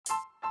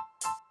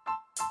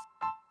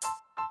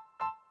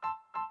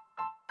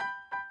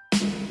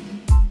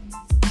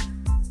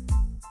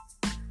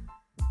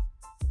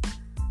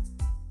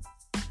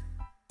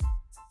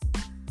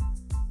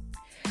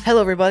Hello,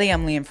 everybody.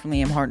 I'm Liam from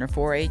Liam Hartner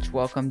 4-H.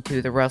 Welcome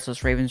to the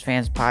Restless Ravens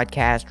Fans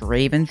Podcast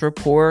Ravens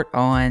Report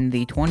on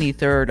the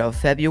 23rd of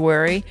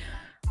February.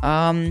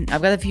 I've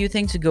got a few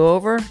things to go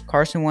over.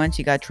 Carson Wentz,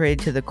 he got traded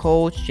to the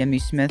Colts. Jimmy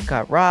Smith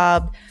got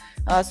robbed.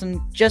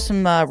 Some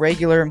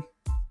regular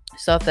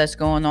stuff that's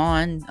going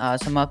on.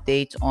 Some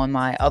updates on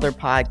my other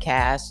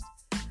podcast,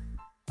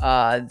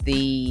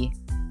 the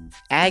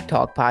Ag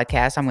Talk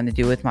podcast. I'm going to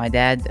do with my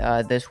dad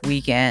this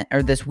week,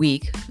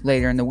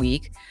 later in the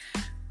week.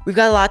 We've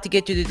got a lot to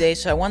get to today,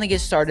 so I want to get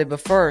started.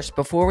 But first,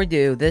 before we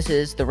do, this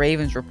is the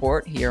Ravens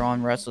Report here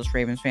on Restless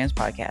Ravens Fans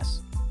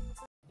Podcast.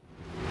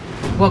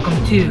 Welcome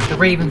to the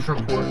Ravens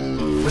Report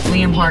with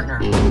Liam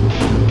Hartner.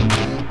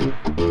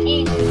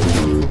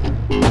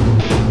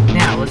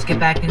 Now, let's get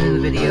back into the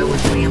video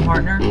with Liam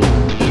Hartner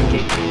and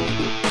Jake.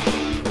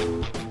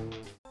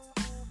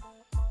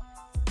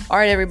 All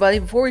right, everybody,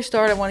 before we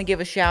start, I want to give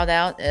a shout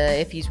out,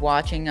 if he's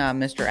watching,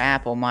 Mr.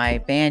 Apple, my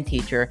band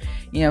teacher.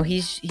 You know,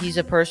 he's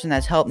a person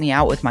that's helped me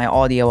out with my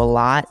audio a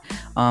lot.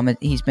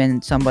 He's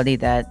been somebody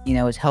that,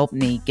 has helped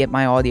me get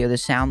my audio to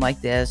sound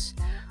like this,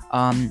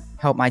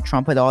 help my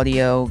trumpet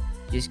audio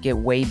just get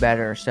way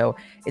better. So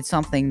it's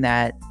something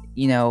that,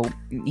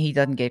 he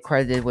doesn't get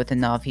credited with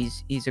enough.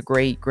 He's a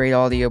great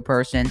audio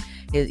person.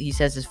 He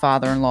says his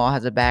father-in-law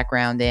has a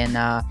background in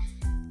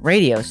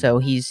radio, so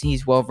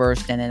he's well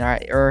versed in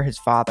it, or his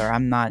father.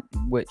 I'm not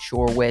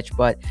sure which,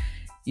 but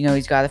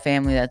he's got a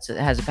family that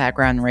has a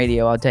background in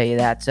radio. I'll tell you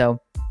that.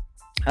 So,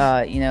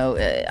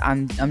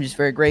 I'm just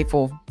very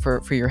grateful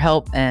for your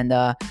help and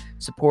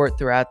support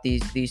throughout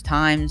these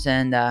times,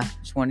 and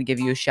just want to give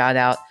you a shout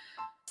out.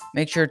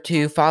 Make sure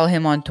to follow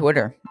him on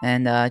Twitter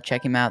and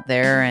check him out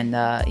there.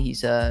 And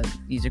he's a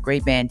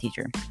great band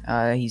teacher.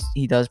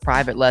 He does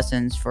private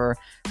lessons for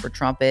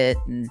trumpet,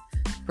 and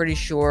pretty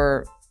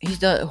sure. He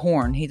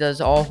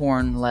does all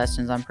horn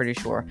lessons, I'm pretty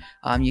sure.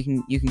 You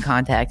can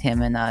contact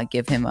him and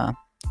give him a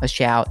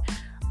shout.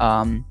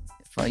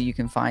 You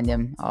can find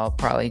him. I'll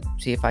probably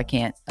see if I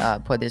can't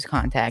put his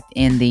contact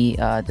in the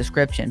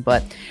description.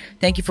 But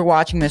thank you for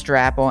watching, Mr.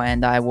 Apple,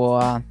 and I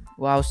will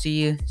I'll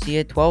see you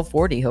at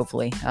 12:40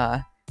 hopefully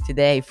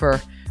today for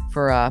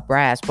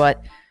brass.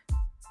 But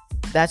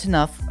that's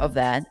enough of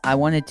that. I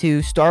wanted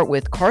to start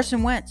with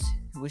Carson Wentz,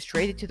 who was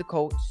traded to the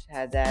Colts.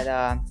 Had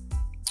that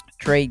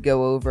trade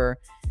go over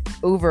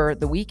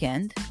the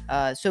weekend.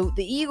 So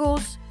the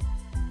Eagles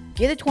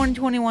get a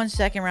 2021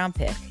 second round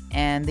pick,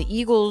 and the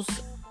Eagles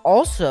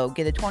also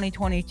get a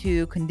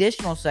 2022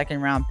 conditional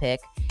second round pick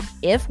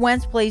if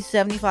Wentz plays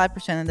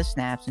 75% of the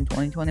snaps in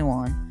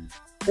 2021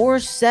 or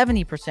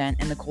 70%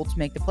 and the Colts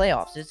make the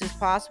playoffs. Is this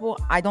possible?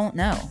 I don't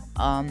know.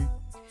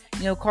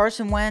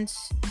 Carson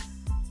Wentz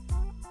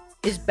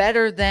is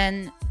better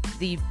than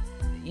the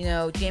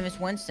Jameis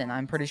Winston.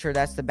 I'm pretty sure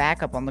that's the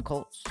backup on the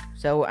Colts.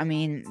 So,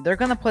 they're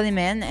going to put him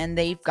in, and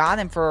they've got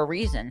him for a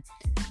reason.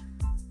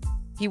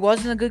 He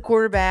wasn't a good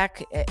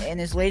quarterback in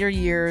his later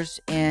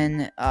years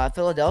in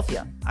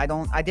Philadelphia. I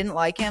didn't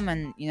like him,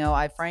 and,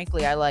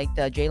 I liked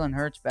Jalen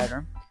Hurts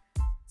better.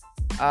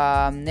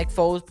 Nick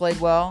Foles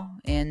played well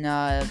in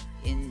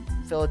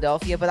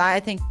Philadelphia, but I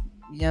think,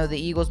 the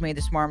Eagles made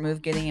a smart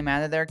move getting him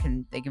out of there.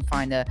 They can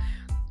find a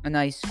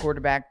nice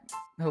quarterback,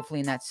 hopefully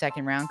in that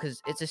second round,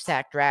 because it's a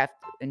stacked draft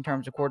in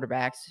terms of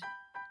quarterbacks.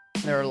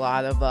 There are a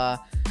lot of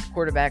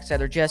quarterbacks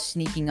that are just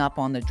sneaking up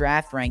on the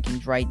draft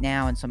rankings right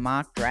now in some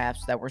mock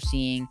drafts that we're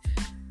seeing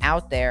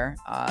out there.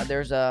 I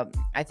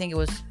think it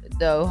was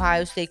the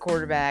Ohio State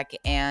quarterback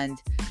and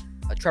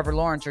Trevor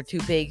Lawrence are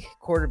two big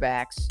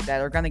quarterbacks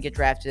that are going to get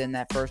drafted in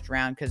that first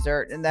round, because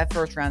that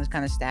first round is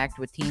kind of stacked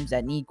with teams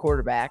that need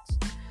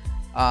quarterbacks.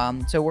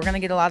 So we're going to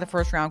get a lot of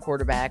first-round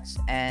quarterbacks,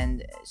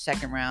 and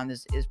second round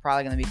is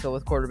probably going to be filled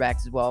with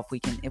quarterbacks as well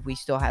if we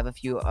still have a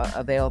few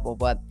available.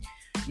 But,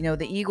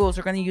 the Eagles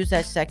are going to use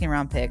that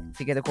second-round pick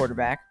to get a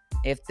quarterback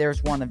if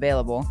there's one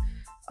available.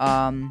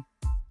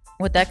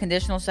 With that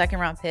conditional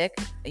second-round pick,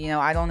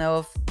 I don't know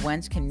if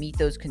Wentz can meet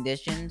those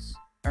conditions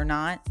or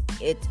not.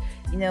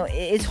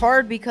 It's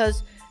hard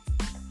because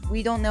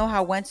we don't know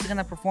how Wentz is going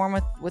to perform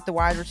with the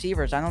wide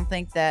receivers. I don't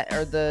think that,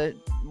 I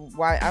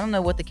don't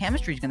know what the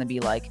chemistry is going to be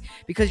like,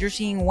 because you're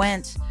seeing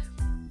Wentz,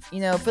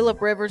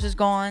 Phillip Rivers is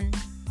gone.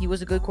 He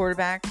was a good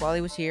quarterback while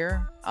he was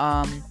here.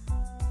 But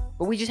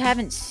we just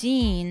haven't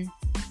seen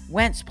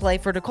Wentz play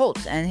for the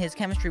Colts and his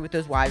chemistry with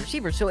those wide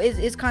receivers. So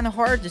it's kind of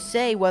hard to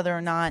say whether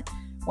or not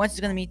Wentz is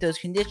going to meet those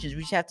conditions.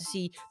 We just have to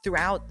see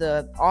throughout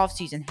the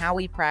offseason how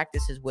he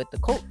practices with the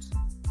Colts.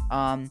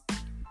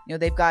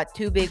 They've got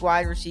two big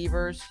wide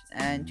receivers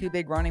and two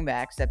big running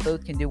backs that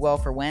both can do well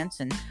for Wentz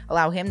and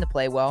allow him to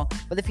play well.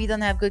 But if he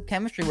doesn't have good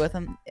chemistry with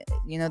him,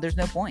 there's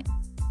no point.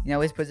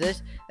 His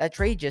position, that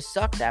trade just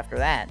sucks after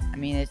that.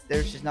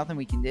 There's just nothing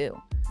we can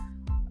do.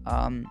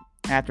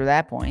 After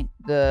that point,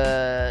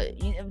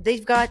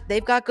 they've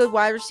got good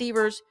wide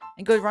receivers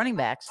and good running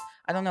backs.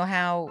 I don't know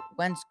how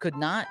Wentz could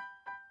not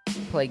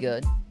play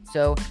good.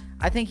 So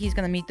I think he's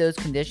going to meet those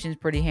conditions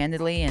pretty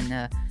handily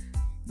and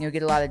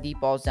get a lot of deep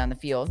balls down the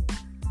field.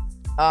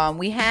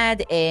 We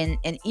had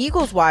an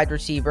Eagles wide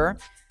receiver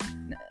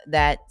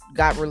that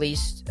got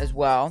released as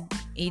well.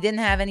 He didn't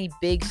have any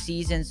big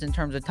seasons in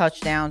terms of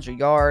touchdowns or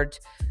yards,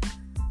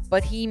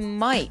 but he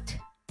might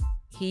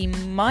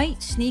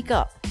sneak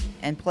up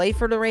and play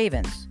for the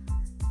Ravens.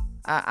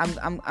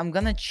 I'm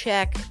gonna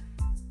check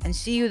and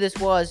see who this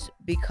was,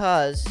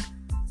 because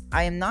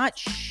I am not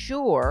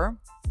sure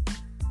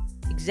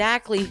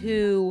exactly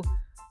who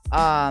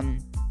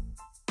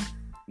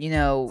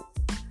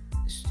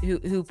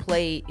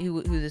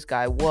who this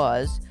guy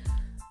was.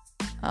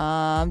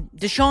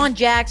 Deshaun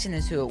Jackson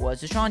is who it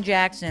was. Deshaun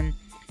Jackson,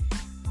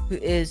 who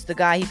is the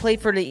guy, he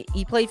played for the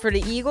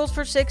Eagles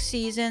for 6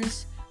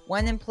 seasons,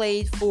 went and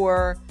played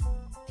for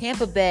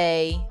Tampa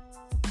Bay.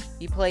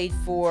 He played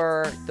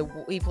for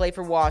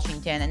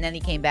Washington, and then he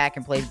came back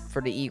and played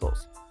for the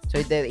Eagles.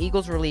 So the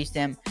Eagles released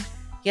him.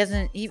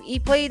 He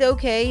played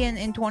okay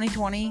in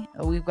 2020.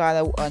 We've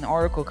got an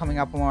article coming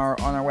up on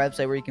our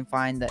website where you can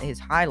find his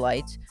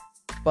highlights.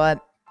 But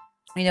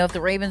if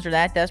the Ravens are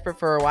that desperate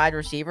for a wide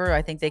receiver,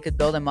 I think they could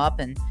build him up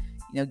and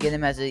get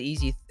him as an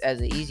easy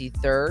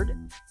third.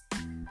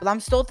 But I'm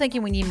still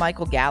thinking we need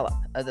Michael Gallup.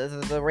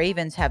 The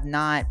Ravens have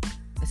not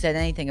said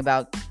anything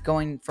about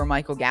going for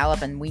Michael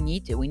Gallup, and we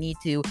need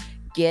to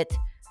get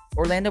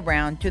Orlando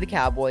Brown to the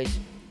Cowboys.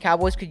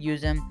 Cowboys could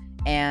use him,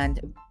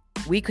 and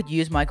we could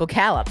use Michael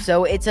Gallup.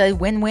 So it's a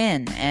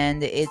win-win,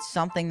 and it's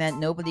something that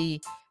nobody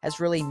has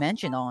really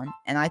mentioned on,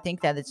 and I think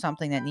that it's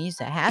something that needs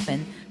to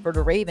happen for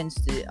the Ravens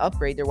to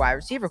upgrade their wide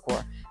receiver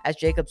core. As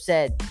Jacob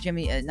said,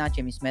 not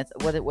Jimmy Smith,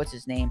 what's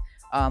his name?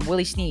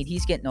 Willie Snead,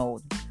 he's getting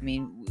old. I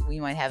mean, we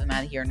might have him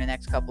out of here in the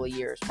next couple of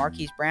years.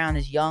 Marquise Brown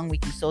is young. We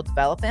can still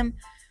develop him,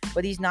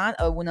 but he's not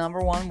a number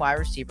one wide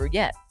receiver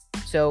yet.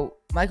 So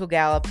Michael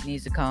Gallup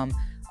needs to come.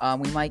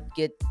 We might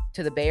get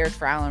to the Bears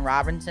for Allen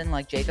Robinson,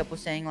 like Jacob was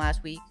saying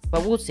last week,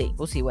 but we'll see.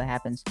 We'll see what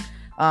happens.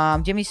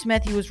 Jimmy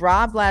Smith, he was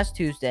robbed last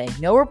Tuesday.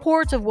 No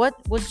reports of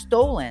what was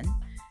stolen,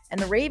 and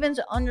the Ravens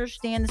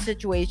understand the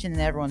situation,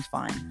 and everyone's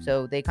fine.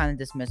 So they kind of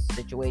dismissed the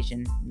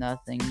situation.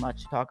 Nothing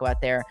much to talk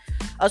about there.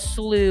 A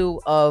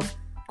slew of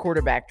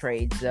quarterback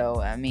trades,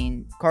 though. I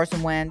mean,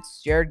 Carson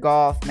Wentz, Jared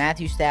Goff,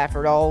 Matthew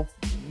Stafford, all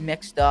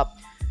mixed up.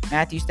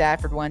 Matthew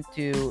Stafford went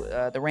to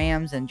the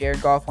Rams, and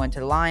Jared Goff went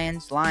to the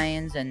Lions.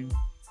 Lions and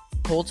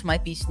Colts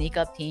might be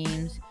sneak-up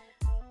teams.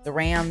 The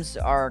Rams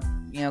are,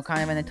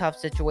 kind of in a tough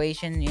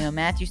situation.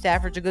 Matthew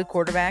Stafford's a good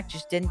quarterback,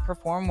 just didn't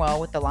perform well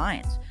with the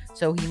Lions.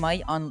 So he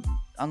might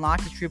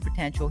unlock his true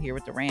potential here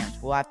with the Rams.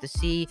 We'll have to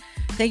see.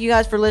 Thank you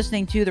guys for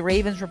listening to the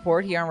Ravens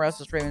Report here on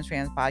Restless Ravens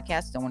Fans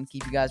Podcast. Don't want to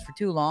keep you guys for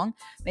too long.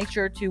 Make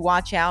sure to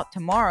watch out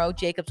tomorrow.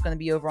 Jacob's going to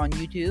be over on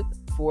YouTube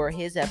for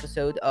his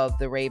episode of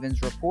the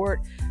Ravens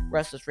Report,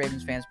 Restless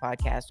Ravens Fans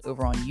Podcast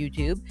over on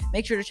YouTube.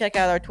 Make sure to check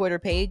out our Twitter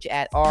page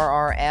at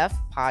RRF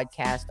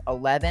Podcast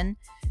 11,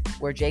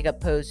 where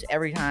Jacob posts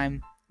every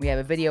time we have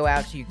a video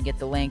out, so you can get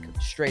the link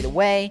straight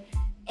away.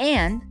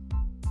 And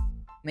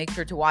make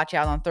sure to watch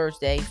out on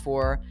Thursday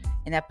for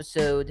an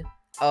episode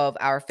of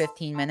our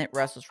 15-minute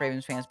Restless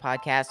Ravens Fans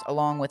Podcast,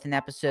 along with an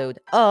episode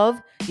of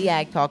the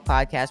Ag Talk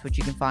Podcast, which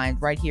you can find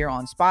right here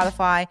on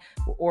Spotify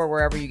or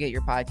wherever you get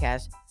your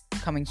podcast,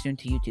 coming soon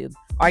to YouTube.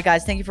 All right,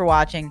 guys, thank you for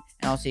watching,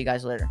 and I'll see you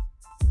guys later.